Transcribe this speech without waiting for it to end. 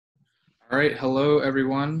All right, hello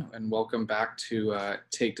everyone, and welcome back to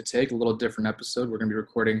Take to Take, a little different episode. We're going to be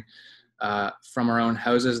recording from our own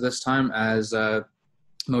houses this time. As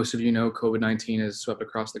most of you know, COVID-19 has swept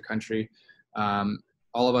across the country. All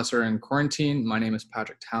of us are in quarantine. My name is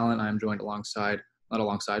Patrick Talent. I'm joined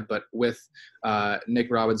but with Nick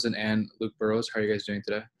Robinson and Luke Burrows. How are you guys doing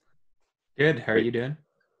today? Good. How are you doing?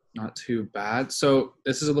 Not too bad. So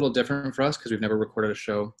this is a little different for us because we've never recorded a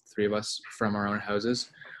show, three of us, from our own houses.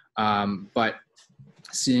 But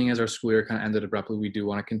seeing as our school year kind of ended abruptly, we do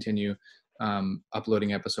want to continue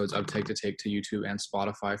uploading episodes of Take to Take to YouTube and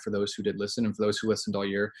Spotify for those who did listen. And for those who listened all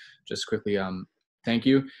year, just quickly, thank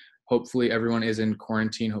you. Hopefully everyone is in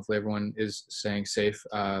quarantine. Hopefully everyone is staying safe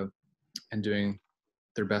and doing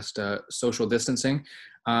their best social distancing.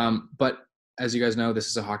 But as you guys know, this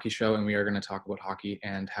is a hockey show, and we are going to talk about hockey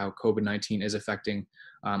and how COVID-19 is affecting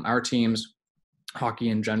our teams, hockey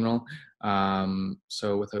in general.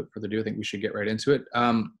 So without further ado, I think we should get right into it.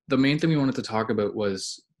 The main thing we wanted to talk about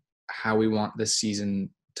was how we want this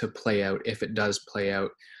season to play out. If it does play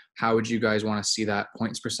out, how would you guys want to see that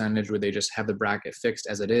points percentage? Would they just have the bracket fixed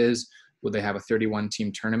as it is? Would they have a 31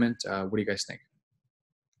 team tournament? What do you guys think?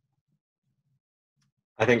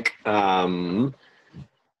 I think, and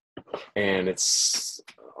it's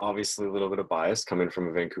obviously a little bit of bias coming from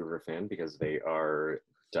a Vancouver fan because they are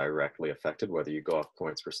directly affected, whether you go off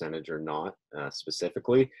points percentage or not,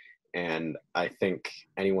 specifically. And I think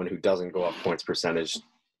anyone who doesn't go off points percentage,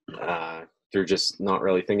 they're just not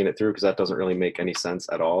really thinking it through, because that doesn't really make any sense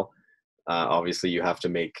at all. Obviously,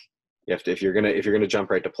 if you're gonna jump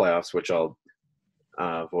right to playoffs, which I'll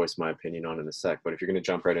voice my opinion on in a sec. But if you're going to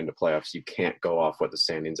jump right into playoffs, you can't go off what the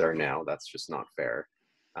standings are now. That's just not fair.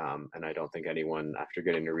 And I don't think anyone, after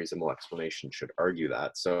getting a reasonable explanation, should argue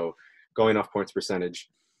that. So going off points percentage,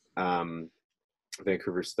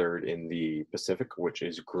 Vancouver's third in the Pacific, which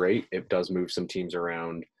is great. It does move some teams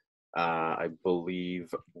around. I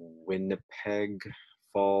believe Winnipeg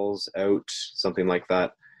falls out, something like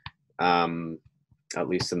that, at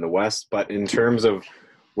least in the West. But in terms of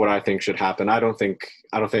what I think should happen, I don't think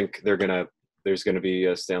there's gonna be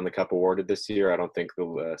a Stanley Cup awarded this year. I don't think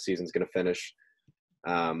the season's gonna finish.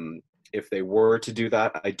 If they were to do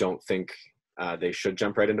that, I don't think they should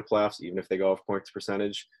jump right into playoffs, even if they go off points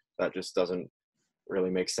percentage. That just doesn't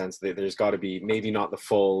really make sense. There's got to be maybe not the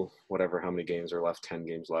full, whatever, how many games are left, 10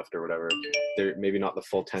 games left or whatever. They're maybe not the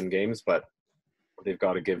full 10 games, but they've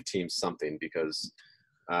got to give teams something, because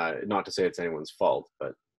not to say it's anyone's fault,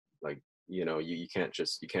 but like, you can't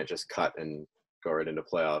just cut and go right into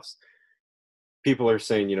playoffs. People are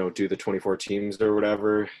saying, do the 24 teams or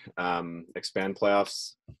whatever, expand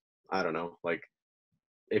playoffs. I don't know. Like,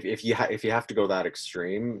 if you have to go that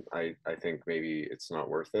extreme, I think maybe it's not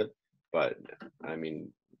worth it. But I mean,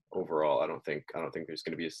 overall, I don't think there's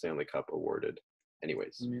going to be a Stanley Cup awarded.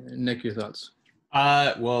 Anyways, Nick, your thoughts?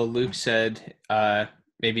 Well, Luke said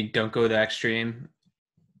maybe don't go that extreme.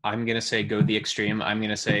 I'm going to say go the extreme. I'm going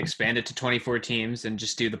to say expand it to 24 teams and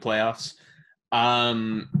just do the playoffs.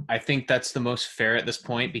 I think that's the most fair at this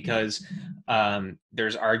point, because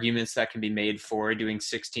there's arguments that can be made for doing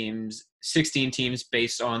 16 teams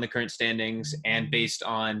based on the current standings and based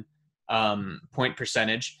on point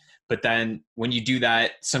percentage. But then when you do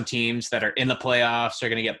that, some teams that are in the playoffs are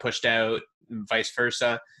going to get pushed out, and vice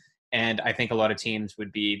versa. And I think a lot of teams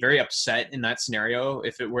would be very upset in that scenario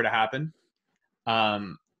if it were to happen.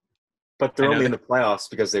 But they're only in the playoffs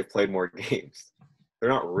because they've played more games. They're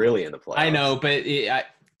not really in the playoffs. I know, but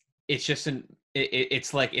it's just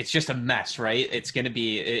it's just a mess, right? It's going to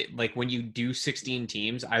be like when you do 16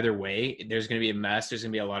 teams, either way, there's going to be a mess. There's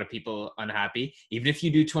going to be a lot of people unhappy. Even if you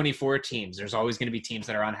do 24 teams, there's always going to be teams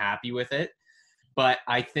that are unhappy with it. But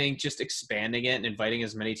I think just expanding it and inviting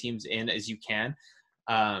as many teams in as you can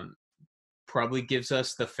probably gives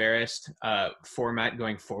us the fairest format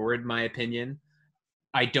going forward, in my opinion.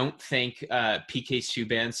 I don't think PK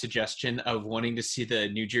Subban's suggestion of wanting to see the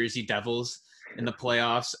New Jersey Devils in the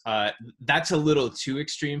playoffs, that's a little too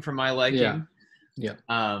extreme for my liking. Yeah.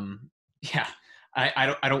 I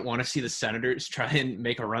don't want to see the Senators try and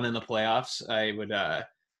make a run in the playoffs. I would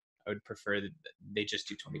prefer that they just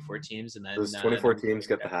do 24 teams, and then does 24 teams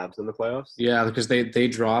get the Habs in the playoffs? Yeah, because they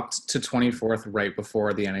dropped to 24th right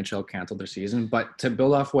before the NHL canceled their season. But to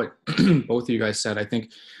build off what both of you guys said, I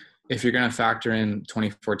think if you're going to factor in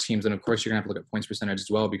 24 teams, then of course you're going to have to look at points percentage as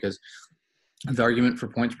well, because the argument for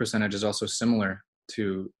points percentage is also similar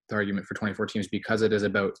to the argument for 24 teams, because it is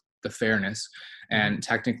about the fairness. And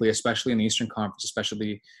technically, especially in the Eastern Conference,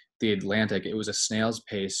 especially the Atlantic, it was a snail's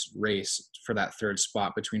pace race for that third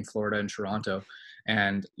spot between Florida and Toronto.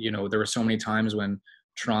 And, there were so many times when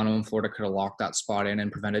Toronto and Florida could have locked that spot in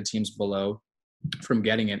and prevented teams below from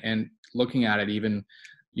getting it. And looking at it, even,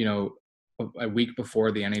 you know, a week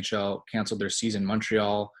before the NHL canceled their season,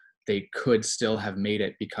 Montreal, they could still have made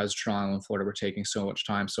it because Toronto and Florida were taking so much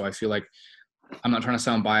time. So I feel like, I'm not trying to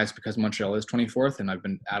sound biased because Montreal is 24th, and I've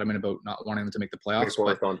been adamant about not wanting them to make the playoffs.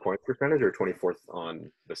 24th on point percentage or 24th on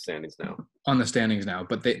the standings now? On the standings now,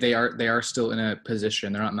 but they are still in a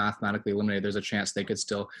position. They're not mathematically eliminated. There's a chance they could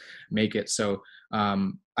still make it. So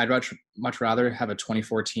I'd much rather have a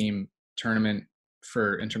 24-team tournament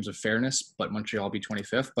in terms of fairness, but Montreal be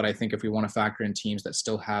 25th. But I think if we want to factor in teams that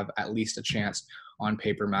still have at least a chance on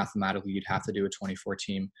paper, mathematically, you'd have to do a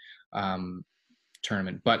 24-team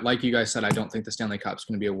tournament. But like you guys said, I don't think the Stanley Cup is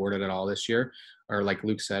going to be awarded at all this year. Or like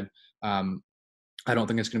Luke said, I don't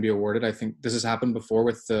think it's going to be awarded. I think this has happened before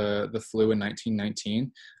with the flu in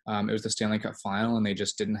 1919. It was the Stanley Cup final, and they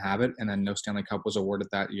just didn't have it, and then no Stanley Cup was awarded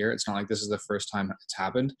that year. It's not like this is the first time it's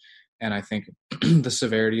happened. And I think the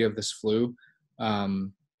severity of this flu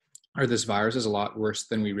or this virus is a lot worse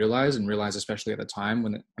than we realized especially at the time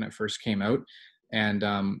when it first came out. And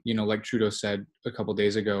you know, like Trudeau said a couple of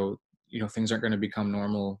days ago, you know, things aren't going to become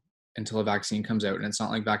normal until a vaccine comes out. And it's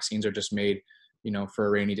not like vaccines are just made, you know, for a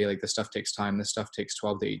rainy day. Like, this stuff takes time. This stuff takes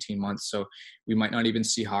 12 to 18 months. So we might not even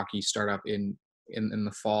see hockey start up in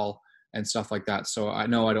the fall and stuff like that. So I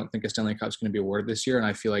don't think a Stanley Cup is going to be awarded this year. And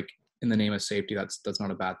I feel like in the name of safety, that's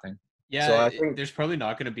not a bad thing. Yeah, so I think there's probably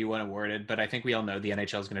not going to be one awarded, but I think we all know the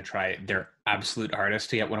NHL is going to try their absolute hardest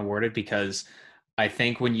to get one awarded, because I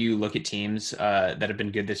think when you look at teams that have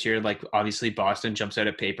been good this year, like obviously Boston jumps out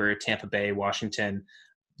at paper, Tampa Bay, Washington,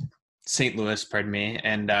 St. Louis, pardon me,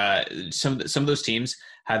 and some of those teams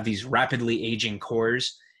have these rapidly aging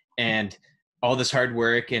cores, and all this hard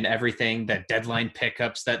work and everything, that deadline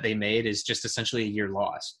pickups that they made is just essentially a year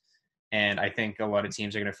lost. And I think a lot of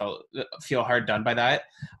teams are going to feel hard done by that.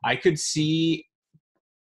 I could see.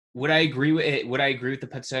 Would I agree with the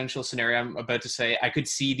potential scenario I'm about to say? I could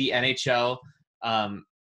see the NHL,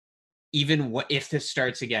 even if this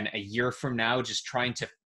starts again a year from now, just trying to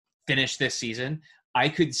finish this season. I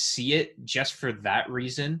could see it just for that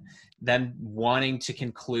reason, them wanting to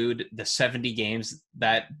conclude the 70 games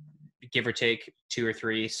that, give or take 2 or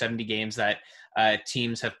 3, 70 games that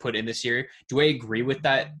teams have put in this year. Do I agree with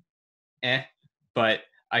that? But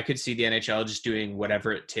I could see the NHL just doing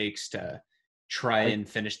whatever it takes to try and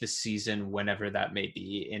finish the season whenever that may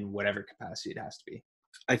be, in whatever capacity it has to be.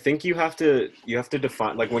 I think you have to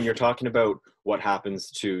define, like, when you're talking about what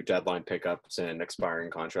happens to deadline pickups and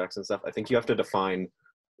expiring contracts and stuff, I think you have to define,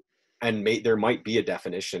 and there might be a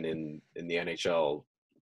definition in the NHL,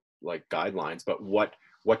 like, guidelines, but what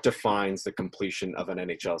defines the completion of an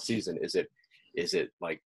NHL season? Is it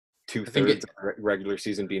like 2/3 of the regular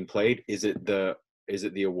season being played? Is it the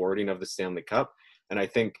awarding of the Stanley Cup? And I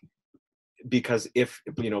think, because if,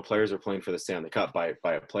 you know, players are playing for the Stanley Cup by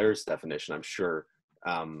a player's definition, I'm sure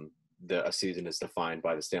a season is defined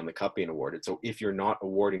by the Stanley Cup being awarded. So if you're not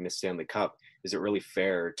awarding the Stanley Cup, is it really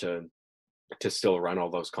fair to still run all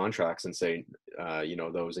those contracts and say, you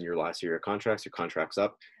know, those in your last year of contracts, your contract's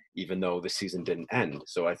up, even though the season didn't end?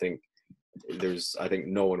 So I think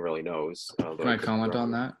no one really knows. Can I comment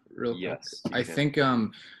on that real quick? Yes.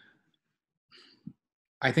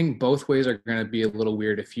 I think both ways are going to be a little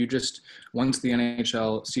weird. If you just, once the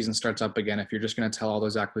NHL season starts up again, if you're just going to tell all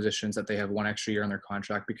those acquisitions that they have 1 extra year on their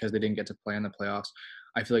contract because they didn't get to play in the playoffs,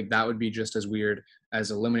 I feel like that would be just as weird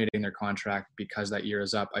as eliminating their contract because that year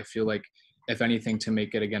is up. I feel like, if anything, to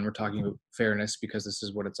make it, again, we're talking about fairness because this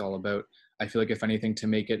is what it's all about. I feel like, if anything, to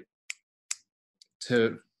make it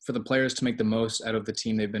for the players to make the most out of the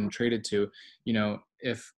team they've been traded to, you know,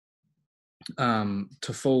 if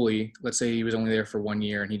Toffoli, let's say he was only there for 1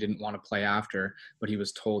 year and he didn't want to play after, but he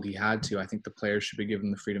was told he had to, I think the players should be given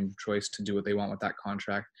the freedom of choice to do what they want with that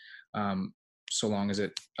contract, so long as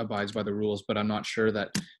it abides by the rules. But I'm not sure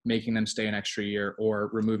that making them stay an extra year or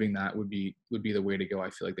removing that would be the way to go. I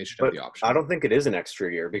feel like they should have the option. I don't think it is an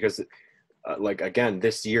extra year because, like, again,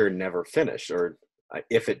 this year never finished, or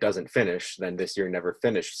if it doesn't finish, then this year never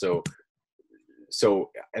finished.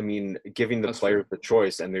 So, I mean, giving the players the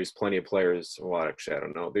choice, and there's plenty of players, well, actually, I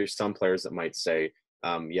don't know. There's some players that might say,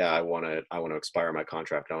 yeah, I want to expire my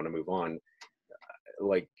contract. I want to move on.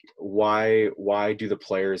 Like, why do the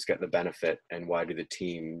players get the benefit, and why do the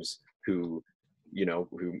teams who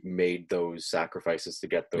made those sacrifices to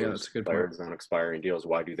get those players on expiring deals,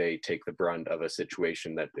 why do they take the brunt of a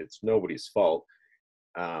situation that it's nobody's fault?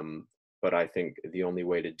 But I think the only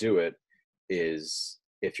way to do it is,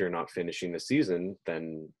 if you're not finishing the season,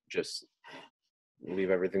 then just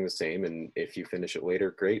leave everything the same. And if you finish it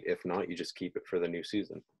later, great. If not, you just keep it for the new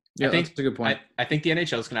season. Yeah, I think that's a good point. I think the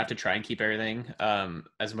NHL is going to have to try and keep everything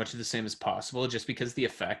as much of the same as possible, just because the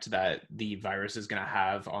effect that the virus is going to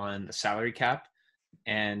have on the salary cap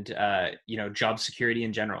and job security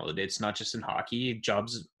in general. It's not just in hockey.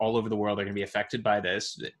 Jobs all over the world are going to be affected by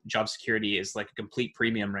this. Job security is like a complete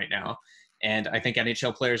premium right now. And I think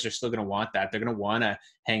NHL players are still going to want that. They're going to want to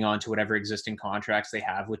hang on to whatever existing contracts they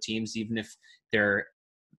have with teams, even if they're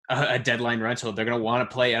a deadline rental. They're going to want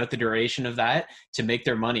to play out the duration of that to make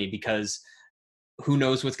their money, because who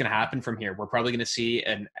knows what's going to happen from here. We're probably going to see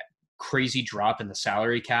a crazy drop in the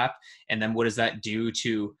salary cap. And then what does that do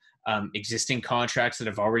to existing contracts that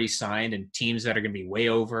have already signed and teams that are going to be way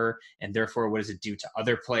over? And therefore, what does it do to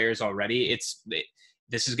other players already?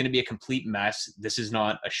 This is going to be a complete mess. This is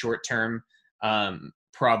not a short-term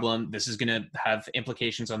problem. This is going to have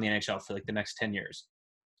implications on the NHL for like the next 10 years.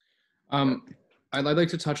 I'd like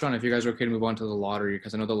to touch on, if you guys are okay to move on to the lottery,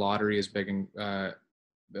 because I know the lottery is big and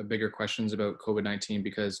bigger questions about COVID-19,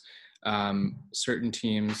 because certain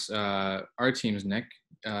teams, our teams, Nick,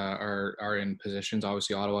 are in positions,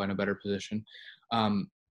 obviously Ottawa in a better position.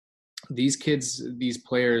 These kids, these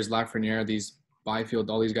players, Lafreniere, these Byfield,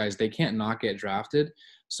 all these guys, they can't not get drafted.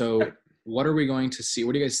 So what are we going to see?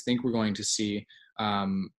 What do you guys think we're going to see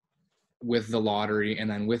with the lottery and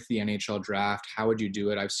then with the NHL draft? How would you do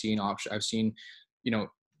it? I've seen,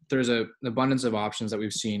 there's an abundance of options that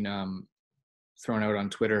we've seen thrown out on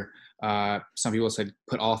Twitter. Some people said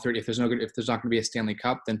put all 30. If there's not going to be a Stanley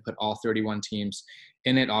Cup, then put all 31 teams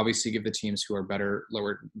in it. Obviously, give the teams who are better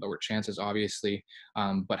lower chances, obviously,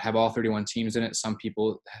 but have all 31 teams in it. Some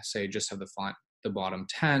people say just have the bottom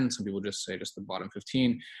 10. Some people just say just the bottom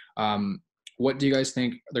 15. What do you guys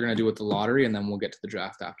think they're going to do with the lottery? And then we'll get to the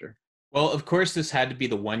draft after. Well, of course, this had to be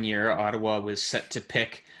the 1 year Ottawa was set to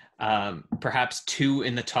pick perhaps 2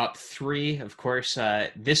 in the top 3. Of course,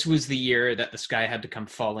 this was the year that the sky had to come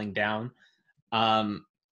falling down.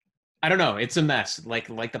 I don't know. It's a mess. Like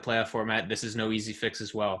the playoff format, this is no easy fix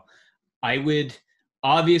as well. I would,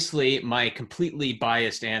 obviously, my completely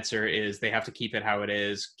biased answer is they have to keep it how it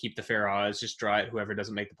is, keep the fair odds, just draw it whoever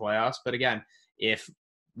doesn't make the playoffs. But again, if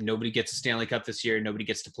nobody gets a Stanley Cup this year, nobody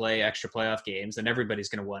gets to play extra playoff games, then everybody's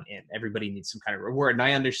going to want in. Everybody needs some kind of reward, and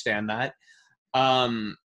I understand that.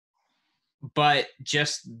 But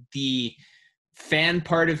just the fan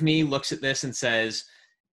part of me looks at this and says,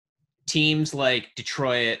 teams like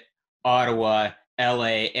Detroit, Ottawa,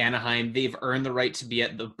 LA, Anaheim, they've earned the right to be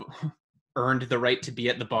at the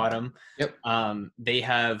bottom. Yep. They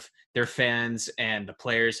have their fans and the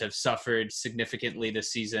players have suffered significantly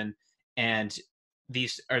this season, and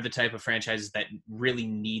these are the type of franchises that really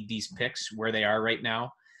need these picks where they are right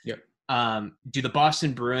now. Yep. Do the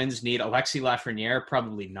Boston Bruins need Alexis Lafreniere?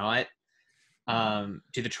 Probably not.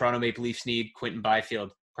 Do the Toronto Maple Leafs need Quentin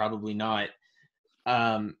Byfield? Probably not.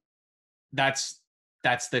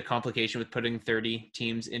 That's the complication with putting 30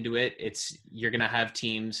 teams into it. You're going to have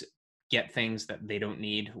teams get things that they don't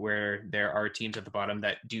need, where there are teams at the bottom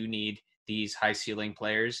that do need these high ceiling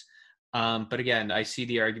players. But again, I see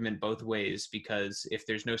the argument both ways, because if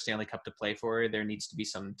there's no Stanley Cup to play for, there needs to be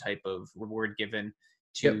some type of reward given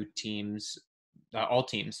to teams, all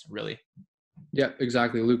teams, really. Yeah,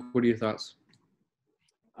 exactly. Luke, what are your thoughts?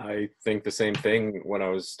 I think the same thing when I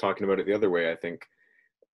was talking about it the other way. I think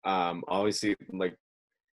obviously, like,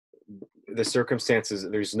 the circumstances,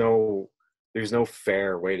 there's no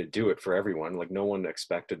fair way to do it for everyone. Like, no one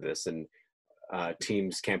expected this, and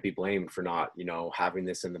teams can't be blamed for not, having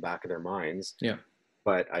this in the back of their minds. Yeah.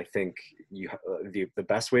 But I think the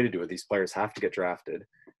best way to do it, these players have to get drafted,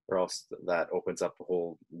 or else that opens up a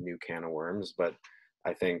whole new can of worms. But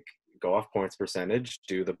I think go off points percentage,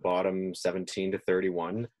 do the bottom 17 to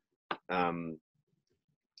 31,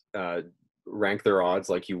 rank their odds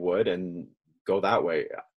like you would, and go that way.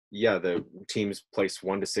 Yeah, the teams place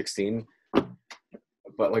 1 to 16,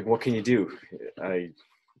 but like, what can you do? I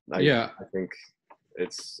think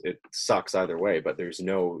it sucks either way, but there's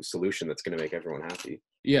no solution that's going to make everyone happy.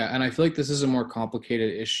 Yeah, and I feel like this is a more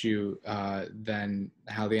complicated issue than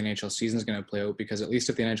how the NHL season is going to play out, because at least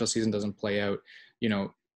if the NHL season doesn't play out,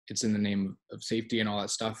 it's in the name of safety and all that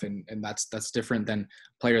stuff, and that's different than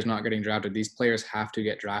players not getting drafted. These players have to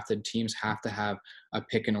get drafted. Teams have to have a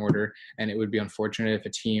pick in order, and it would be unfortunate if a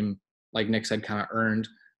team, like Nick said, kind of earned,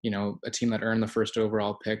 a team that earned the first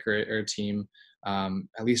overall pick, or a team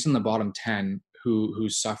at least in the bottom 10 who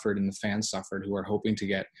suffered and the fans suffered, who are hoping to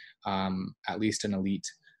get at least an elite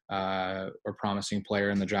or promising player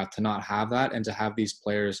in the draft, to not have that, and to have these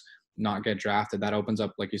players not get drafted, that opens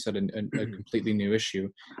up, like you said, a completely new issue,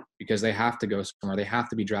 because they have to go somewhere. They have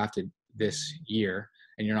to be drafted this year,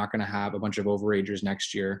 and you're not going to have a bunch of overagers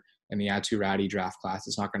next year in the Atu Ratty draft class.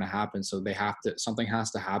 It's not going to happen. So something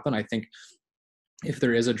has to happen. I think if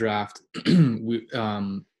there is a draft,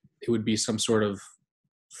 it would be some sort of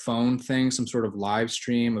phone thing, some sort of live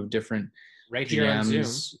stream of different right here GMs, on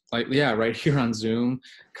Zoom. Right here on Zoom,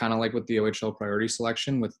 kind of like with the OHL priority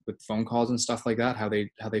selection with phone calls and stuff like that. How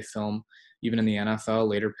they film, even in the NFL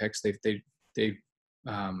later picks, they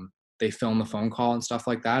film the phone call and stuff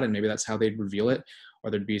like that, and maybe that's how they'd reveal it,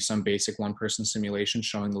 or there'd be some basic one-person simulation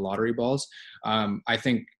showing the lottery balls. I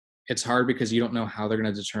think it's hard because you don't know how they're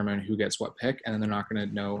going to determine who gets what pick, and then they're not going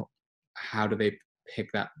to know how do they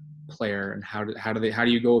pick that player and how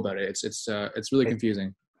do you go about it. It's really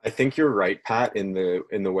confusing. I think you're right, Pat, in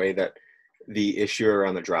the way that the issue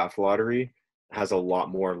around the draft lottery has a lot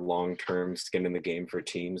more long-term skin in the game for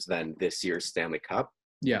teams than this year's Stanley Cup.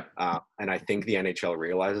 Yeah. And I think the NHL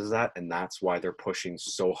realizes that, and that's why they're pushing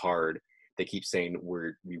so hard. They keep saying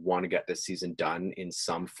we want to get this season done in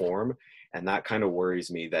some form, and that kind of worries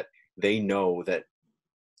me that they know that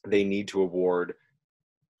they need to award.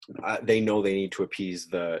 They know they need to appease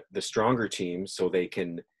the stronger teams so they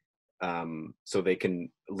can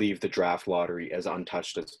leave the draft lottery as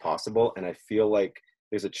untouched as possible. And I feel like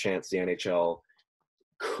there's a chance the NHL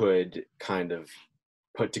could kind of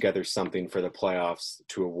put together something for the playoffs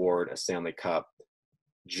to award a Stanley Cup,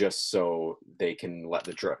 just so they can let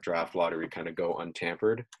the draft lottery kind of go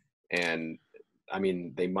untampered. And I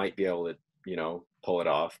mean, they might be able to, pull it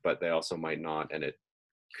off, but they also might not, and it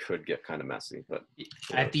could get kind of messy. But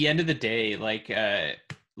at the end of the day, like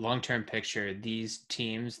long-term picture, these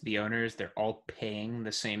teams, the owners, they're all paying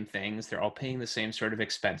the same things. They're all paying the same sort of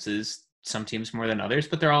expenses. Some teams more than others,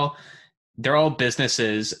 but they're all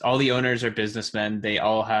businesses. All the owners are businessmen. They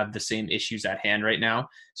all have the same issues at hand right now.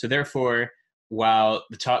 So therefore, while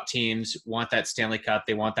the top teams want that Stanley Cup,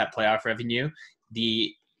 they want that playoff revenue,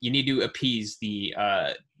 you need to appease the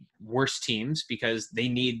worst teams because they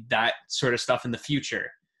need that sort of stuff in the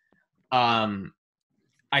future.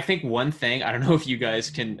 I think one thing, I don't know if you guys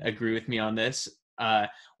can agree with me on this.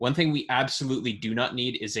 One thing we absolutely do not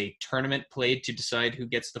need is a tournament played to decide who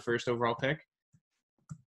gets the first overall pick.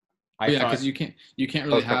 Because you can't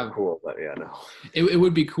really have. Cool, but yeah, no. It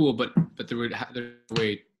would be cool, but there's a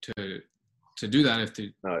way to do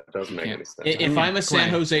that no, it doesn't make any sense. If I'm a San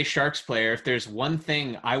Jose Sharks player, if there's one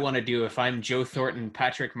thing I want to do, if I'm Joe Thornton,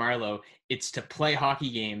 Patrick Marleau, it's to play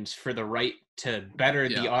hockey games for the right to better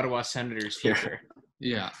the Ottawa Senators' future.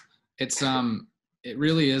 Yeah, it's it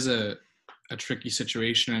really is a tricky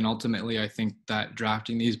situation, and ultimately, I think that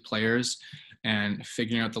drafting these players and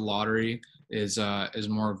figuring out the lottery is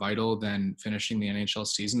more vital than finishing the NHL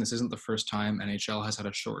season. This isn't the first time NHL has had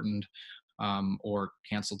a shortened or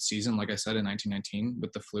canceled season. Like I said, in 1919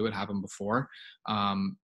 with the flu, it happened before,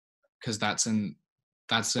 because that's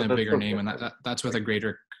a bigger name, and that's with a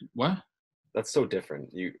greater what? That's so different.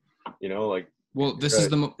 You know, like. Well, this is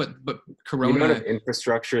but Corona. The amount of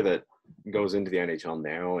infrastructure that goes into the NHL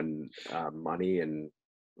now, and money, and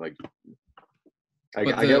like, I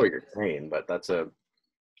get what you're saying, but that's a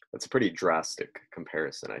pretty drastic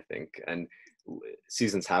comparison, I think. And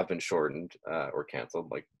seasons have been shortened or canceled,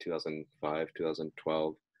 like 2005,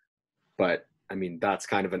 2012. But I mean, that's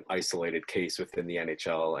kind of an isolated case within the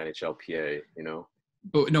NHL, NHLPA,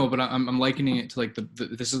 But I'm likening it to like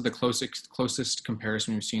this is the closest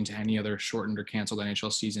comparison we've seen to any other shortened or canceled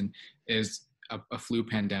NHL season is a flu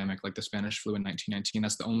pandemic, like the Spanish flu in 1919.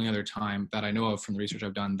 That's the only other time that I know of from the research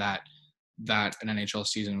I've done that an NHL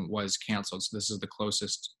season was canceled. So this is the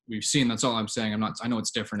closest we've seen. That's all I'm saying. I know it's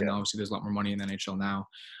different, and obviously there's a lot more money in the NHL now.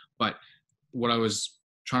 But what I was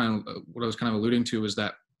kind of alluding to was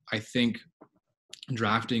that I think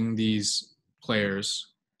drafting these players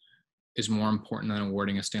is more important than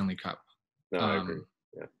awarding a Stanley Cup. No, I agree.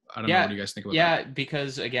 Yeah. I don't know what you guys think about that. Yeah,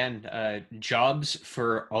 because again, jobs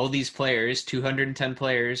for all these players, 210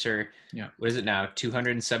 players, or what is it now,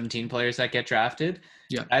 217 players that get drafted.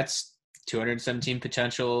 Yeah, that's 217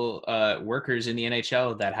 potential workers in the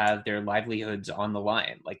NHL that have their livelihoods on the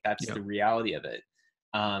line. Like that's the reality of it.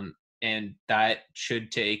 And that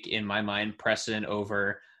should take, in my mind, precedent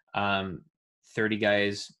over 30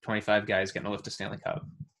 guys, 25 guys getting a lift to Stanley Cup.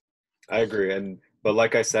 I agree. But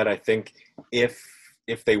like I said, I think if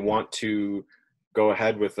they want to go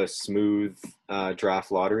ahead with a smooth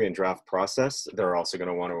draft lottery and draft process, they're also going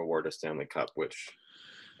to want to award a Stanley Cup, which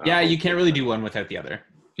you can't really do one without the other.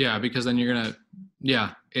 Yeah, because then you're gonna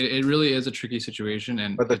it really is a tricky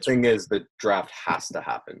situation. But the thing is, the draft has to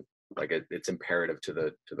happen. Like it's imperative to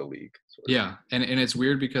the league. Yeah, and it's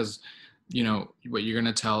weird because what you're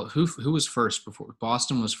going to tell who was first before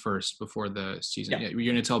Boston was first before the season. Yeah. You're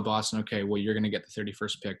going to tell Boston, okay, well, you're going to get the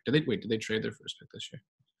 31st pick. Did they trade their first pick this year?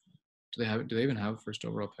 Do they even have a first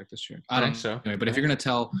overall pick this year? I think so. Anyway, but if you're going to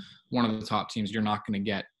tell one of the top teams you're not going to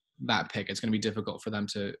get that pick, it's going to be difficult for them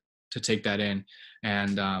to take that in.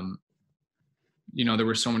 And there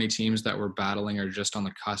were so many teams that were battling or just on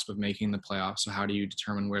the cusp of making the playoffs. So how do you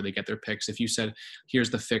determine where they get their picks? If you said, here's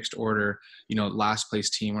the fixed order, last place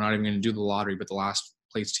team, we're not even going to do the lottery, but the last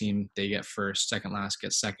place team, they get first, second last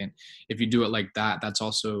gets second. If you do it like that, that's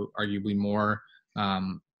also arguably more,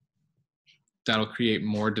 that'll create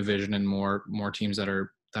more division and more teams that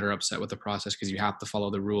are upset with the process, because you have to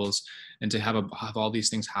follow the rules, and to have all these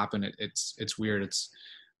things happen, it's weird.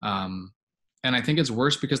 And I think it's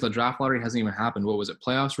worse because the draft lottery hasn't even happened. What was it?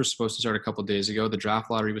 Playoffs were supposed to start a couple of days ago. The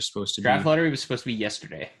draft lottery was supposed to be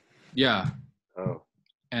yesterday. Yeah. Oh.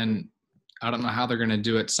 And I don't know how they're going to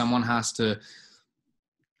do it. Someone has to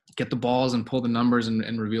get the balls and pull the numbers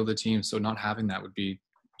and reveal the team. So not having that would be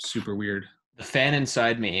super weird. The fan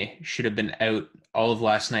inside me should have been out all of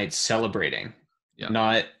last night celebrating,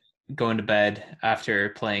 not going to bed after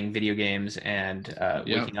playing video games and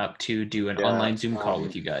waking up to do an online Zoom call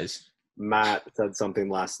with you guys. Matt said something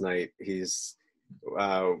last night. We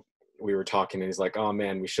were talking and he's like, oh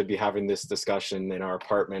man, we should be having this discussion in our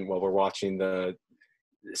apartment while we're watching the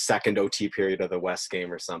second OT period of the West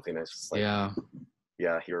game or something. It's just like,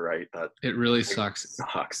 yeah, you're right. That it really sucks.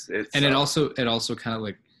 It also kind of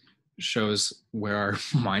like shows where our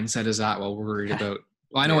mindset is at while we're worried about,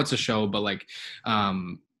 well, I know it's a show, but like, I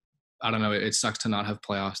don't know. It sucks to not have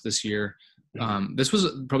playoffs this year. This was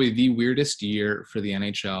probably the weirdest year for the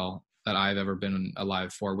NHL that I've ever been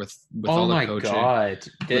alive for, with all the coaching. Oh my God.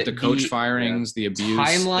 With the coach firings, the abuse.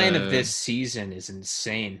 Timeline of this season is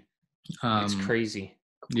insane. It's crazy.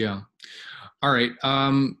 Yeah. All right.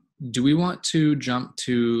 Do we want to jump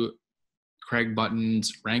to Craig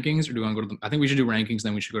Button's rankings, or do we want to go to I think we should do rankings,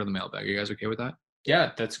 then we should go to the mailbag. Are you guys okay with that?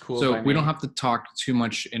 Yeah, that's cool. So we don't have to talk too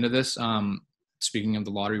much into this. Speaking of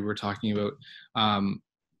the lottery, we were talking about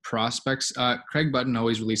prospects. Craig Button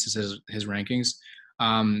always releases his rankings.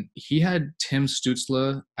 He had Tim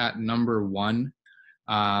Stützle at number 1,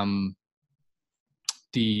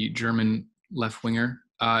 the German left winger.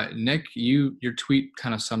 Nick, your tweet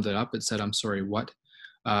kind of summed it up. It said, "I'm sorry, what?"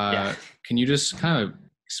 Can you just kind of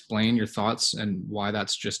explain your thoughts and why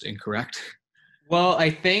that's just incorrect? Well, I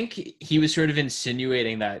think he was sort of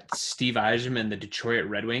insinuating that Steve Yzerman, the Detroit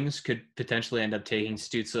Red Wings, could potentially end up taking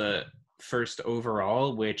Stützle first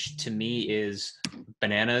overall, which to me is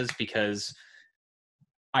bananas, because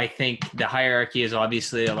I think the hierarchy is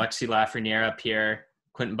obviously Alexis Lafreniere up here,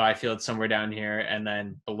 Quinton Byfield somewhere down here, and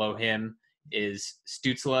then below him is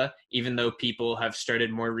Stützle, even though people have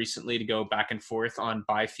started more recently to go back and forth on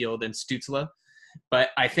Byfield and Stützle. But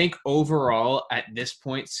I think overall, at this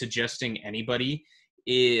point, suggesting anybody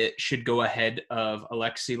it should go ahead of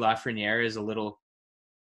Alexis Lafreniere is a little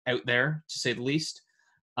out there, to say the least.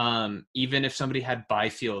 Even if somebody had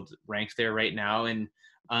Byfield ranked there right now, and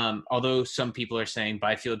although some people are saying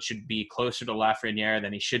Byfield should be closer to Lafreniere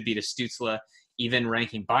than he should be to Stützle, even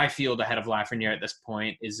ranking Byfield ahead of Lafreniere at this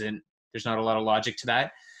point there's not a lot of logic to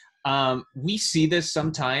that. We see this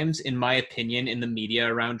sometimes, in my opinion, in the media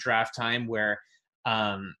around draft time, where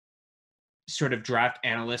sort of draft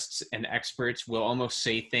analysts and experts will almost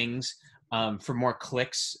say things for more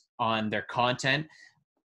clicks on their content.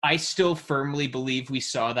 I still firmly believe we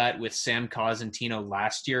saw that with Sam Cosentino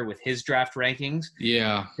last year with his draft rankings.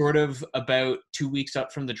 Yeah. Sort of about 2 weeks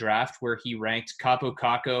up from the draft, where he ranked Kaapo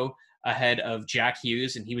Kakko ahead of Jack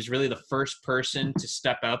Hughes, and he was really the first person to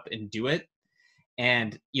step up and do it.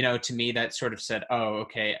 And, to me, that sort of said, oh,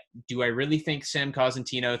 okay, do I really think Sam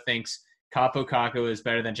Cosentino thinks Kaapo Kakko is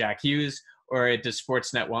better than Jack Hughes, or does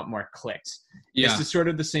Sportsnet want more clicks? Yeah. This is sort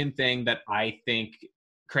of the same thing that I think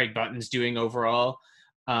Craig Button's doing overall.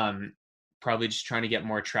 Probably just trying to get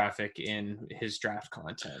more traffic in his draft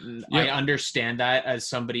content. And I understand that as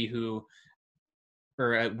somebody who,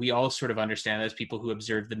 we all sort of understand that as people who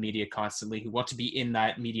observe the media constantly, who want to be in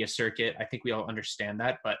that media circuit. I think we all understand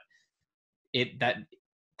that, but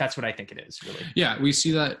that's what I think it is, really. Yeah, we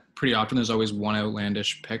see that pretty often. There's always one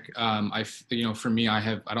outlandish pick. For me,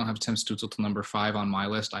 I don't have Tim Stützle to number 5 on my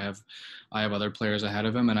list. I have other players ahead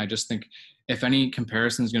of him, and I just think if any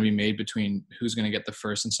comparison is going to be made between who's going to get the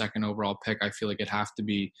first and second overall pick, I feel like it'd have to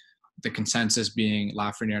be the consensus being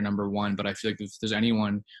Lafreniere number 1. But I feel like if there's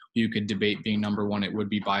anyone you could debate being number 1, it would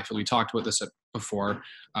be Byfield. We talked about this before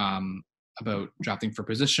about drafting for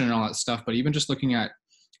position and all that stuff. But even just looking at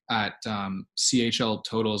CHL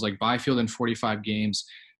totals, like Byfield in 45 games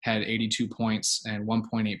had 82 points and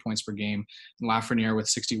 1.8 points per game. And Lafreniere with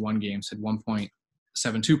 61 games had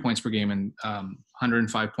 1.72 points per game and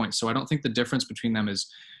 105 points. So I don't think the difference between them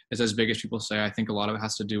is as big as people say. I think a lot of it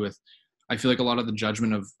has to do with I feel like a lot of the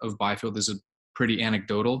judgment of Byfield is pretty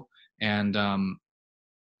anecdotal, and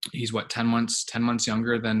he's 10 months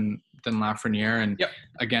younger than Lafreniere, and Yep.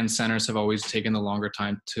 again, centers have always taken the longer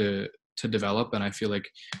time to develop, and I feel like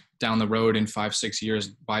down the road in 5-6 years,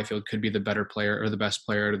 Byfield could be the better player or the best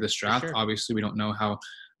player out of this draft. Sure. Obviously, we don't know how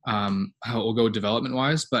it will go development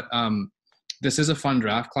wise, but this is a fun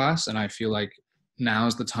draft class, and I feel like now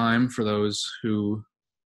is the time for those who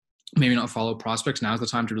maybe not follow prospects. Now is the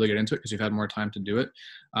time to really get into it because you've had more time to do it.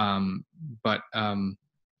 But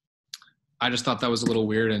I just thought that was a little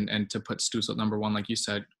weird, and to put Stützle at number 1, like you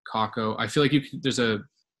said, Kakko. I feel like there's a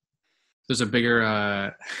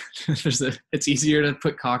bigger it's easier to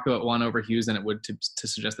put Kakko at 1 over Hughes than it would to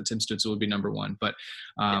suggest that Tim Stützle would be number 1. But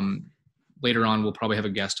later on, we'll probably have a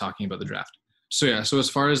guest talking about the draft. So as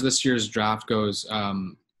far as this year's draft goes,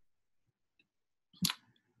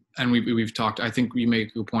 and we've talked, I think we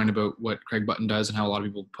make a point about what Craig Button does and how a lot of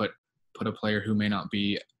people put a player who may not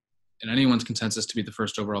be in anyone's consensus to be the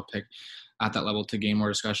first overall pick at that level to gain more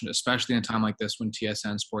discussion, especially in a time like this when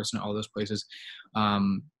TSN, Sportsnet, all those places,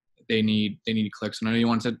 they need clicks. And I know you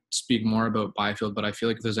wanted to speak more about Byfield, but I feel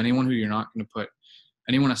like if there's anyone who you're not going to put,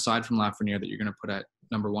 anyone aside from Lafreniere that you're going to put at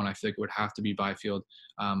number 1, I feel like it would have to be Byfield,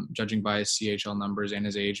 judging by his CHL numbers and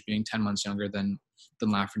his age, being 10 months younger than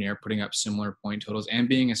Lafreniere, putting up similar point totals, and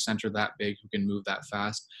being a center that big who can move that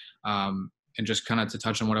fast. And just kind of to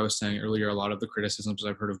touch on what I was saying earlier, a lot of the criticisms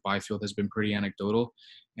I've heard of Byfield has been pretty anecdotal,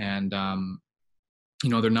 and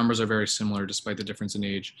their numbers are very similar despite the difference in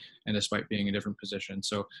age and despite being a different position.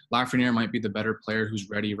 So Lafreniere might be the better player who's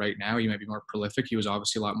ready right now. He might be more prolific. He was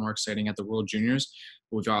obviously a lot more exciting at the World Juniors.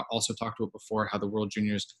 But we've also talked about before how the World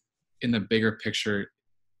Juniors, in the bigger picture,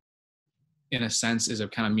 in a sense, is a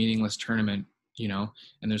kind of meaningless tournament,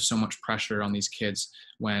 and there's so much pressure on these kids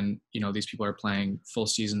when, these people are playing full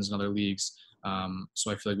seasons in other leagues. So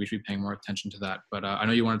I feel like we should be paying more attention to that. But I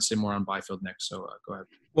know you wanted to say more on Byfield next, so go ahead.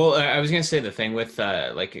 Well, I was going to say the thing with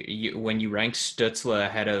when you rank Stützle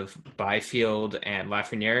ahead of Byfield and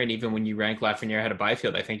Lafreniere, and even when you rank Lafreniere ahead of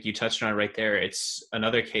Byfield, I think you touched on it right there. It's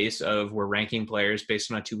another case of we're ranking players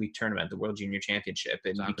based on a 2-week tournament, the World Junior Championship,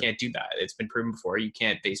 and You can't do that. It's been proven before. You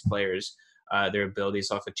can't base players, their abilities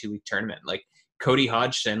off a 2-week tournament. Like Cody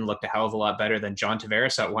Hodgson looked a hell of a lot better than John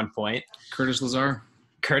Tavares at one point. Curtis Lazar,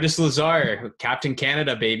 Captain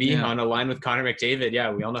Canada, baby, on a line with Connor McDavid.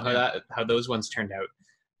 Yeah, we all know how those ones turned out.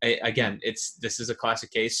 This is a classic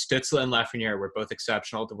case. Stützle and Lafreniere were both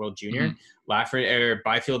exceptional at the World Junior. Mm-hmm.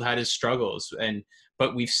 Byfield had his struggles,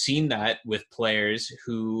 but we've seen that with players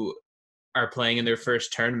who are playing in their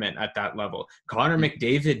first tournament at that level. Connor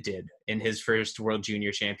McDavid did in his first World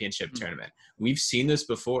Junior Championship tournament. We've seen this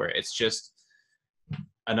before. It's just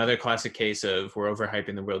another classic case of we're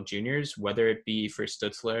overhyping the World Juniors, whether it be for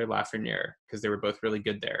Stützle or Lafreniere, because they were both really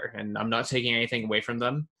good there. And I'm not taking anything away from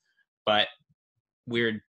them, but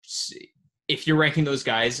if you're ranking those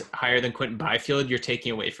guys higher than Quinton Byfield, you're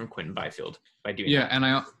taking away from Quinton Byfield by doing that. Yeah, and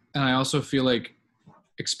I also feel like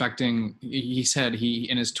he said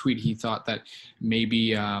in his tweet he thought that maybe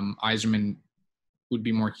Yzerman would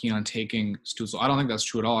be more keen on taking Stützle. I don't think that's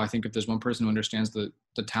true at all. I think if there's one person who understands the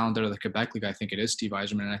talent out of the Quebec League, I think it is Steve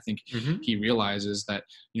Yzerman. And I think he realizes that,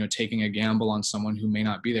 taking a gamble on someone who may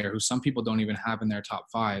not be there, who some people don't even have in their top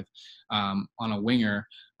 5, on a winger,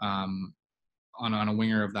 on a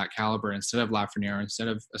winger of that caliber, instead of Lafreniere, instead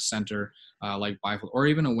of a center like Byfield, or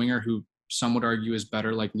even a winger who some would argue is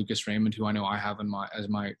better, like Lucas Raymond, who I know I have as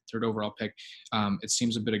my 3rd overall pick. It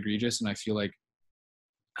seems a bit egregious, and I feel like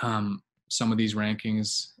some of these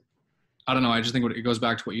rankings, I don't know. I just think it goes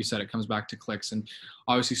back to what you said. It comes back to clicks. And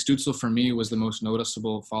obviously Stützle for me was the most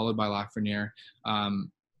noticeable, followed by Lafreniere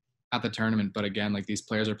at the tournament. But again, like these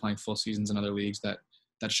players are playing full seasons in other leagues that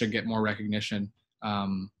should get more recognition.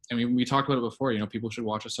 And we talked about it before, people should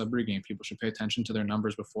watch a Sudbury game. People should pay attention to their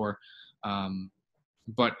numbers before.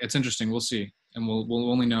 But it's interesting. We'll see. And we'll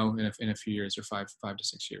only know in a few years or 5 to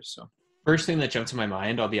 6 years. So first thing that jumped to my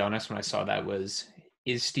mind, I'll be honest, when I saw that was,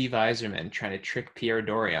 is Steve Yzerman trying to trick Pierre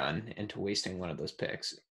Dorion into wasting one of those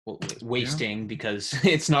picks? Well, because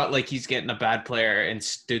it's not like he's getting a bad player in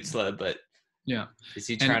Stützle, but is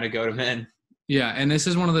he trying to go to men? Yeah, and this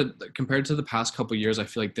is one of the, compared to the past couple of years, I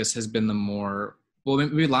feel like this has been the more, well,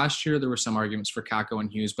 maybe last year there were some arguments for Kakko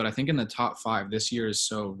and Hughes, but I think in the top 5 this year is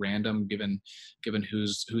so random given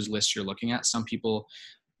whose list you're looking at. Some people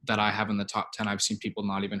that I have in the top 10, I've seen people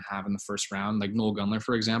not even have in the first round. Like Noel Gunler,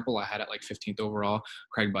 for example, I had at like 15th overall.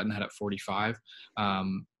 Craig Button had at 45.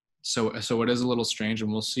 So it is a little strange,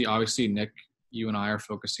 and we'll see. Obviously, Nick, you and I are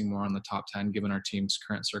focusing more on the top 10 given our team's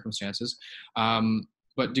current circumstances.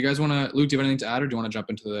 But do you guys want to, Luke, do you have anything to add, or do you want to jump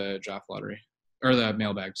into the draft lottery or the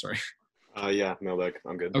mailbag? Sorry. Yeah, mailbag.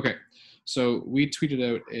 I'm good. Okay, so we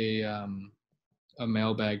tweeted out a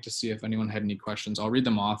mailbag to see if anyone had any questions. I'll read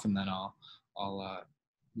them off, and then I'll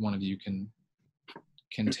one of you can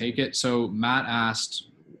take it. So Matt asked,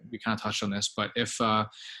 we kind of touched on this, but if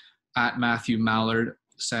at Matthew Mallard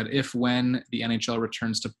said, if when the NHL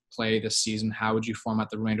returns to play this season, how would you format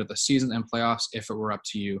the remainder of the season and playoffs if it were up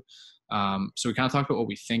to you? So we kind of talked about what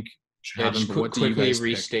we think should happen, but what do you quickly guys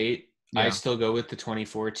restate. pick? Yeah. I still go with the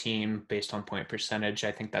 24 team based on point percentage.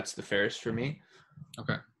 I think that's the fairest for me.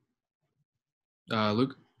 Okay.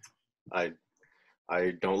 Luke? I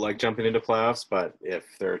don't like jumping into playoffs, but if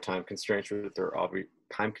there are time constraints,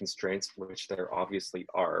 which there obviously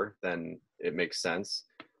are, then it makes sense.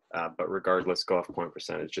 But regardless, go off point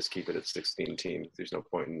percentage. Just keep it at 16 teams. There's no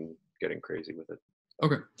point in getting crazy with it.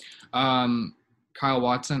 Okay. Kyle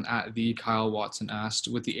Watson at the Kyle Watson asked,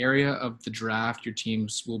 with the area of the draft your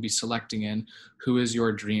teams will be selecting in, who is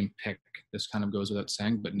your dream pick? This kind of goes without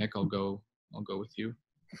saying, but Nick, I'll go with you.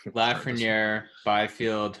 Lafreniere,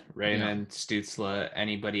 Byfield, Raymond, Stützle,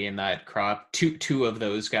 anybody in that crop. Two of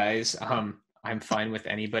those guys. I'm fine with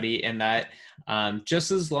anybody in that.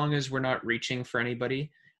 Just as long as we're not reaching for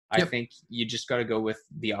anybody. I think you just got to go with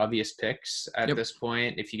the obvious picks at this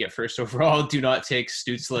point. If you get first overall, do not take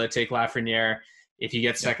Stützle, take Lafreniere. If you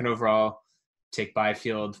get second overall, take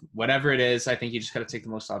Byfield. Whatever it is, I think you just got to take the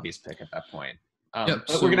most obvious pick at that point. But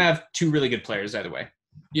we're going to have two really good players either way.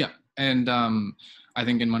 Yeah, and I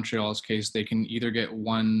think in Montreal's case, they can either get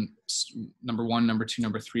number 1, number 2,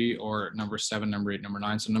 number 3, or number 7, number 8, number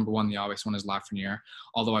 9. So number 1, the obvious one, is Lafreniere,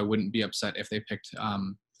 although I wouldn't be upset if they picked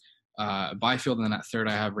Byfield, and then at 3rd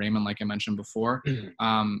I have Raymond, like I mentioned before.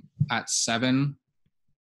 At 7,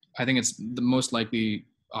 I think it's the most likely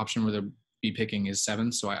option where they'll be picking is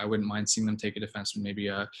 7, so I wouldn't mind seeing them take a defenseman, maybe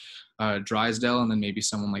a Drysdale, and then maybe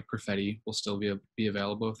someone like Perfetti will still be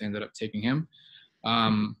available if they ended up taking him.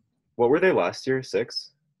 What were they last year?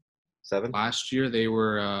 6, 7? Last year they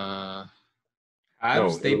were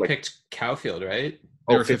they picked Caufield, right?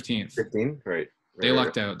 They were 15th. 15, right? They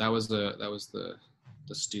lucked out. That was the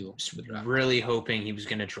steal for the draft. Really hoping he was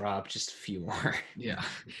going to drop just a few more. Yeah.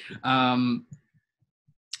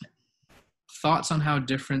 Thoughts on how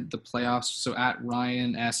different the playoffs. So at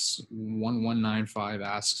Ryan S1195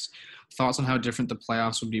 asks, thoughts on how different the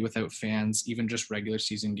playoffs would be without fans, even just regular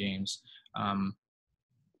season games.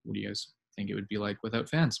 What do you guys think it would be like without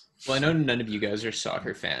fans? Well, I know none of you guys are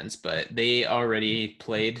soccer fans, but they already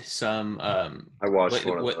played some. I watched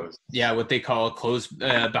one of those. Yeah, what they call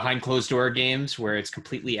behind closed door games, where it's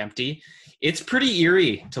completely empty. It's pretty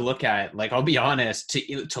eerie to look at. Like, I'll be honest,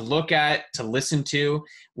 to look at, to listen to,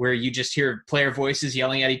 where you just hear player voices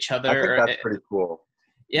yelling at each other. I think that's pretty cool.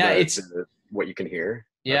 Yeah, it's what you can hear.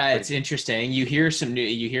 Yeah, it's interesting. You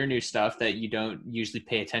hear new stuff that you don't usually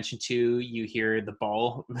pay attention to. You hear the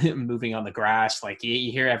ball moving on the grass, like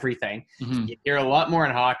you hear everything. Mm-hmm. You hear a lot more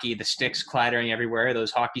in hockey, the sticks clattering everywhere,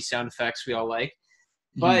 those hockey sound effects we all like.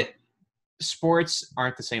 Mm-hmm. But sports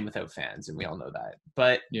aren't the same without fans, and we all know that.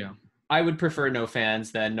 But yeah, I would prefer no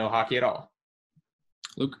fans than no hockey at all.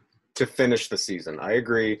 Luke? To finish the season. I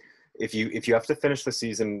agree. If you have to finish the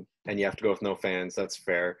season and you have to go with no fans, that's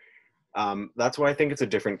fair. That's why I think it's a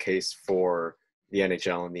different case for the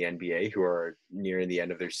NHL and the NBA, who are nearing the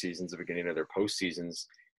end of their seasons, the beginning of their postseasons,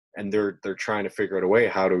 and they're trying to figure out a way,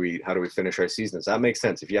 how do we finish our seasons? That makes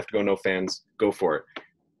sense. If you have to go no fans, go for it.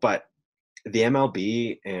 But the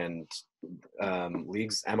MLB and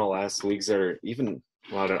leagues, MLS, leagues that are even,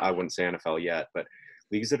 well, I wouldn't say NFL yet, but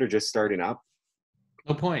leagues that are just starting up.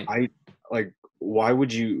 No point. Why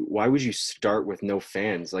would you start with no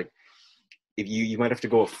fans? Like, if you might have to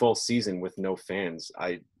go a full season with no fans.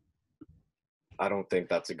 I don't think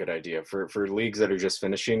that's a good idea. For leagues that are just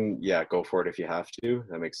finishing, yeah, go for it if you have to.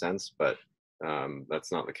 That makes sense, but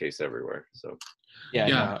that's not the case everywhere. So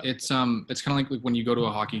no. It's kind of like when you go to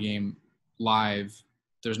a hockey game live.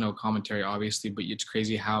 There's no commentary, obviously, but it's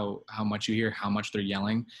crazy how much you hear, how much they're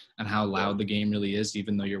yelling, and how loud the game really is,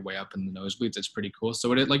 even though you're way up in the nosebleeds. It's pretty cool. So,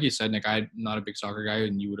 like you said, Nick, I'm not a big soccer guy,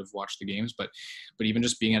 and you would have watched the games, but even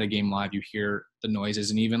just being at a game live, you hear the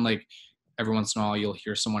noises, and even like every once in a while, you'll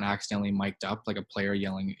hear someone accidentally mic'd up, like a player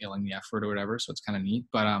yelling the F word or whatever. So it's kind of neat,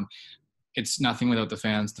 but it's nothing without the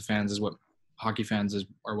fans. The fans is what hockey fans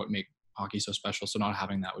are what make hockey so special. So not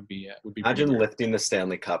having that would be imagine lifting the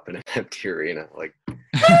Stanley Cup in an empty arena, like.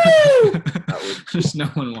 There's no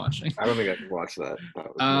one watching. I don't think I can watch that.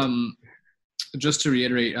 Just to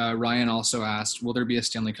reiterate, Ryan also asked, will there be a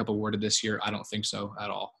Stanley Cup awarded this year? I don't think so at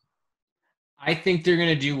all. I think they're going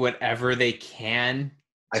to do whatever they can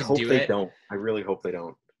to I hope do they it. don't. I really hope they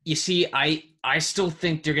don't. You see, I still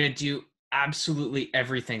think they're going to do absolutely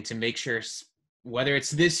everything to make sure, whether it's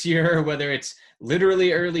this year or whether it's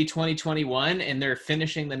literally early 2021 and they're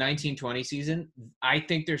finishing the 1920 season, I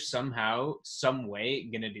think there's somehow, some way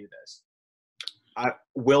going to do this.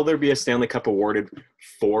 Will there be a Stanley Cup awarded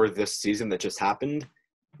for this season that just happened?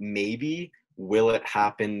 Maybe. Will it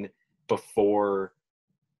happen before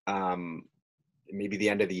maybe the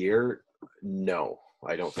end of the year? No,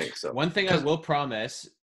 I don't think so. One thing I will promise,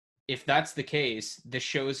 if that's the case, this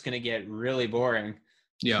show is going to get really boring.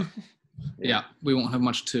 Yeah. Yeah, we won't have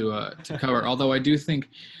much to cover. Although I do think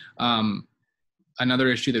another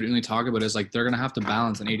issue that we didn't really talk about is like they're going to have to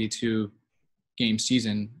balance an 82 game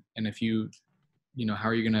season. And if you know, how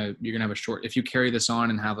are you going to have a short, if you carry this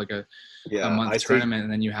on and have like a month tournament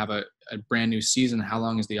and then you have a brand new season, how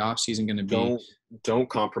long is the off season going to be? Don't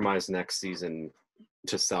compromise next season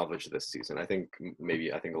to salvage this season. I think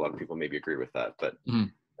a lot of people maybe agree with that, but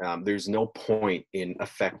there's no point in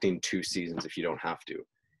affecting two seasons if you don't have to.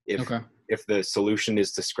 If the solution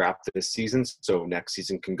is to scrap this season so next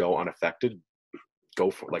season can go unaffected,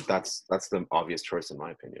 go for it. Like that's the obvious choice in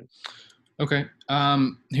my opinion. Okay.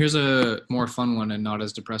 Here's a more fun one and not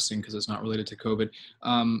as depressing because it's not related to COVID.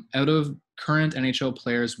 Out of current NHL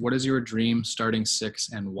players, what is your dream starting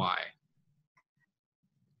six and why?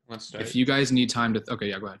 Let's start. If you guys need time to, okay,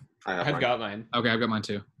 yeah, go ahead. I've got mine. Okay, I've got mine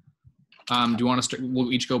too. Do you want to start?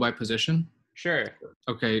 We'll each go by position. Sure.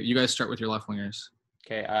 Okay, you guys start with your left wingers.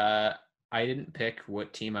 Okay. I didn't pick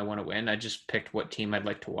what team I want to win. I just picked what team I'd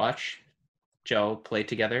like to watch gel play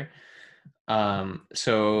together.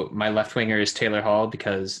 So my left winger is Taylor Hall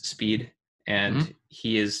because speed, and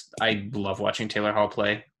I love watching Taylor Hall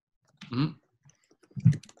play.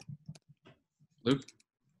 Luke?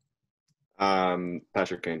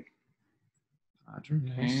 Patrick Kane.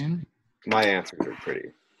 Patrick Kane. My answers are pretty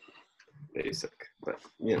basic, but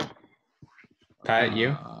you know. Pat,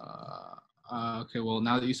 you? Okay, well,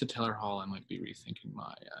 now that you said Taylor Hall, I might be rethinking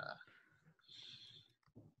my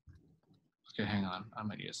okay, hang on. I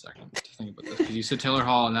might need a second to think about this. Because you said Taylor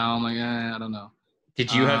Hall, and now I'm like, I don't know.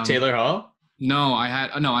 Did you have Taylor Hall? No, I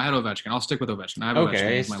had Ovechkin. I'll stick with Ovechkin. I have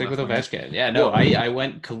okay, stick with Ovechkin. Yeah, no, I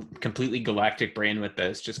went completely galactic brain with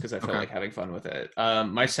this just because I felt like having fun with it.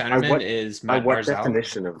 My centerman is Matt Barzal.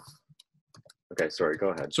 Definition of? Okay, sorry. Go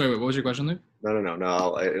ahead. Sorry, what was your question, Luke?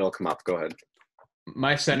 No. It'll come up. Go ahead.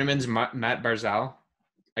 My centerman's Matt Barzal.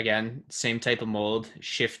 Again, same type of mold,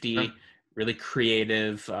 shifty, really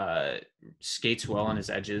creative, skates well on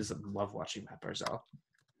his edges. I love watching Matt Barzal.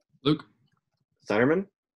 Luke? Centerman?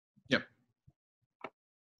 Yep.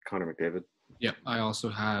 Connor McDavid. Yep, I also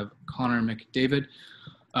have Connor McDavid.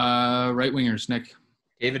 Right wingers, Nick?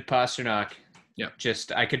 David Pastrnak. Yep.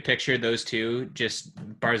 Just, I could picture those two, just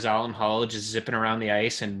Barzal and Hall just zipping around the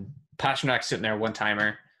ice and Pastrnak sitting there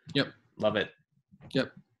one-timer. Yep. Love it.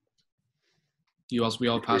 Yep. We all have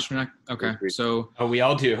Pastrnak? Okay, so... Oh, we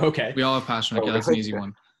all do? Okay. We all have Pastrnak. Yeah, that's an easy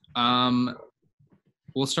one.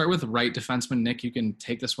 We'll start with right defenseman. Nick, you can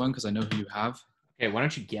take this one because I know who you have. Okay, why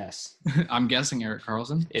don't you guess? I'm guessing Erik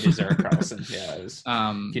Karlsson. It is Erik Karlsson. Yeah, it is.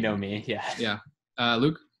 You know me. Yeah. Yeah.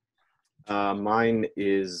 Luke? Mine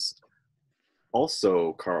is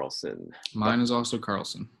also Karlsson. Mine is also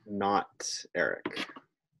Karlsson. Not Eric.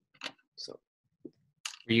 So.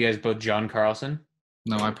 Are you guys both John Carlson?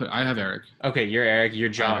 No, I have Eric. Okay, you're Eric. You're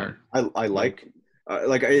John. I like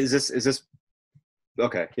is this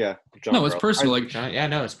okay? Yeah. John no, it's Carlson. personal.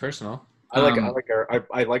 It's personal. I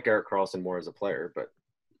like Erik Karlsson more as a player, but.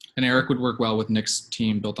 And Eric would work well with Nick's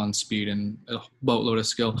team built on speed and a boatload of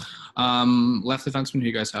skill. Left defenseman, who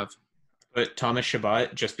you guys have? But Thomas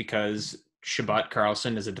Chabot, just because Chabot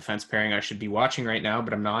Karlsson is a defense pairing I should be watching right now,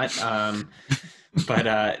 but I'm not.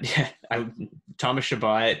 Thomas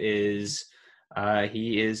Chabot is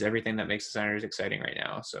he is everything that makes the Senators exciting right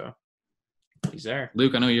now. So he's there.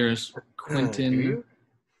 Luke, I know yours. Quentin.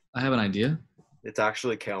 I have an idea. It's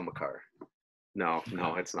actually Cale Makar. No,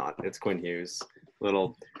 it's not. It's Quinn Hughes.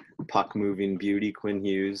 Little puck moving beauty, Quinn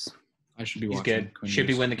Hughes. I should be He's watching. Good. Should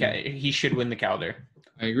Hughes. He should win the Calder.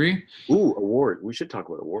 I agree. Ooh, award. We should talk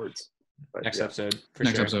about awards. Next episode.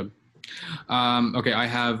 Next episode. Okay, I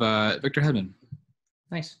have Victor Hedman.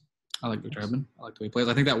 Nice. I like Victor Hedman. I like the way he plays.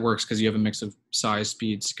 I think that works because you have a mix of size,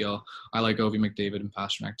 speed, skill. I like Ovi, McDavid, and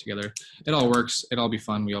Pastrnak together. It all works. It'll all be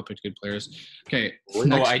fun. We all picked good players. Okay.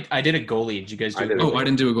 I did a goalie. Did you guys do a goalie? I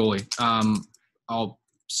didn't do a goalie. I'll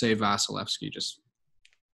say Vasilevsky. Just.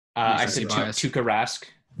 I said Tuukka Rask.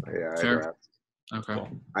 Yeah, fair. Okay. Cool.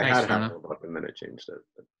 I had half about and then I changed it.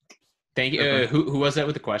 But. Thank you. Okay. Who was that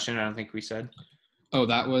with the question? I don't think we said. Oh,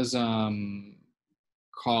 that was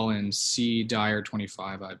Colin C. Dyer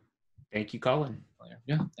 25. Thank you, Colin. familiar.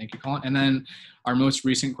 Yeah, thank you, Colin. And then our most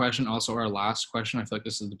recent question, also our last question, I feel like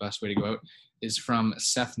this is the best way to go out, is from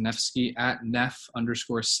Seth Nevsky at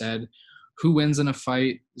Neff_said, who wins in a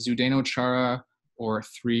fight, Zdeno Chara or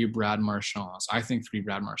 3 Brad Marchands? I think 3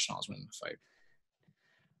 Brad Marchands win the fight.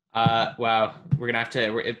 Wow, we're gonna have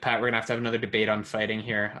to have another debate on fighting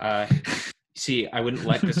here. See, I wouldn't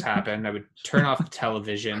let this happen. I would turn off the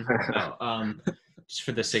television. No, just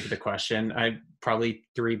for the sake of the question, I probably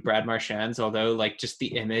 3 Brad Marchands. Although, like, just the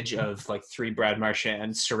image of like 3 Brad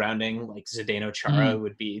Marchands surrounding like Zdeno Chara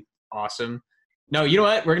would be awesome. No, you know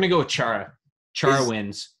what? We're gonna go with Chara. Chara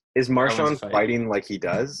wins. Is Marchand fighting like he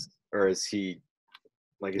does, or is he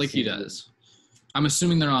like he does? I'm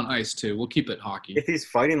assuming they're on ice too. We'll keep it hockey. If he's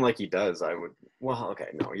fighting like he does, I would. Well, okay,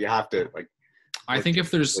 no, you have to like. I think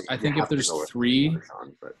if there's 3,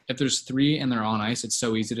 if there's 3 and they're on ice, it's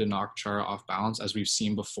so easy to knock Chara off balance, as we've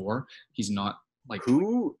seen before. He's not like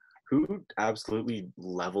who absolutely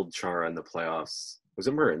leveled Chara in the playoffs. Was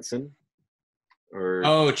it Marincin?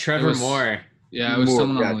 Or Trevor Moore? Yeah, it was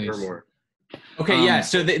someone on Trevor Moore. Okay, yeah.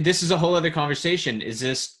 So this is a whole other conversation. Is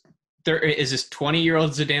this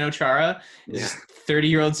 20-year-old Zdeno Chara? Is this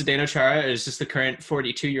 30-year-old Zdeno Chara? Or is this the current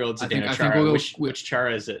 42-year-old Zdeno Chara? Which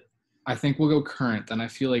Chara is it? I think we'll go current. Then I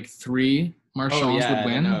feel like 3 Marchands would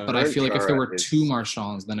win, but I feel like if there were 2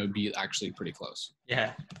 Marchands, then it would be actually pretty close.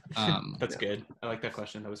 Yeah, that's good. I like that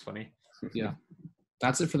question. That was funny. Yeah.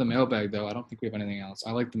 That's it for the mailbag, though. I don't think we have anything else.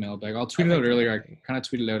 I like the mailbag. I'll tweet it out earlier. I kind of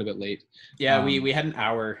tweeted it out a bit late. Yeah, we had an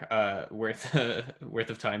hour worth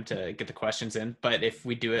of time to get the questions in. But if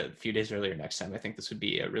we do it a few days earlier next time, I think this would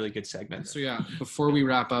be a really good segment. So, yeah, before we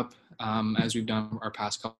wrap up, as we've done our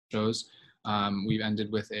past couple shows, we've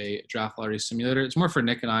ended with a draft lottery simulator. It's more for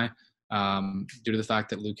Nick and I, due to the fact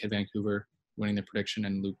that Luke had Vancouver winning the prediction,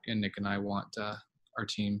 and Luke and Nick and I want our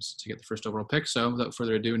teams to get the first overall pick. So, without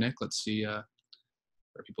further ado, Nick, let's see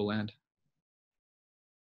where people land.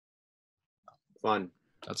 Fun.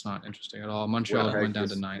 That's not interesting at all. Montreal went down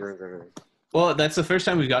to 9th. Well, that's the first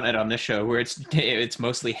time we've gotten it on this show, where it's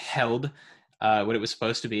mostly held what it was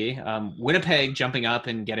supposed to be. Winnipeg jumping up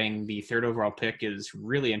and getting the 3rd overall pick is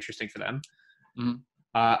really interesting for them. Mm-hmm.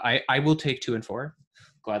 I will take 2 and 4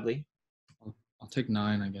 gladly. I'll take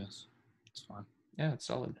 9, I guess. It's fine. Yeah, it's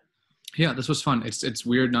solid. Yeah, this was fun. It's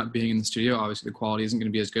weird not being in the studio. Obviously, the quality isn't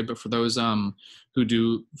going to be as good. But for those who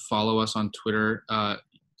do follow us on Twitter,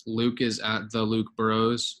 Luke is at the Luke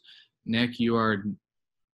Burrows. Nick, you are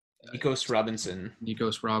Nikos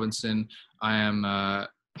Robinson. I am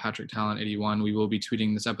Patrick Talent 81. We will be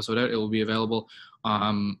tweeting this episode out. It will be available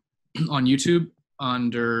on YouTube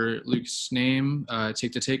under Luke's name.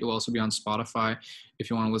 Take to Take. It will also be on Spotify if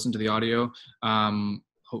you want to listen to the audio.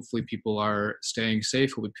 Hopefully people are staying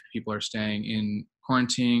safe. Hopefully people are staying in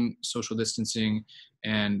quarantine, social distancing,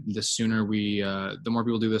 and the sooner the more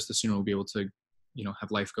people do this, the sooner we'll be able to, have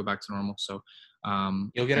life go back to normal. So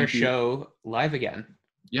you'll get our show live again.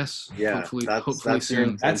 Yes. Yeah. Hopefully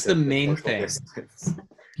soon. That's the main thing.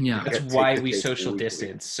 Yeah. That's why we social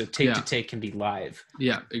distance. So Take to Take can be live.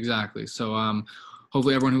 Yeah, exactly. So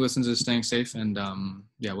hopefully everyone who listens is staying safe, and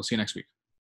we'll see you next week.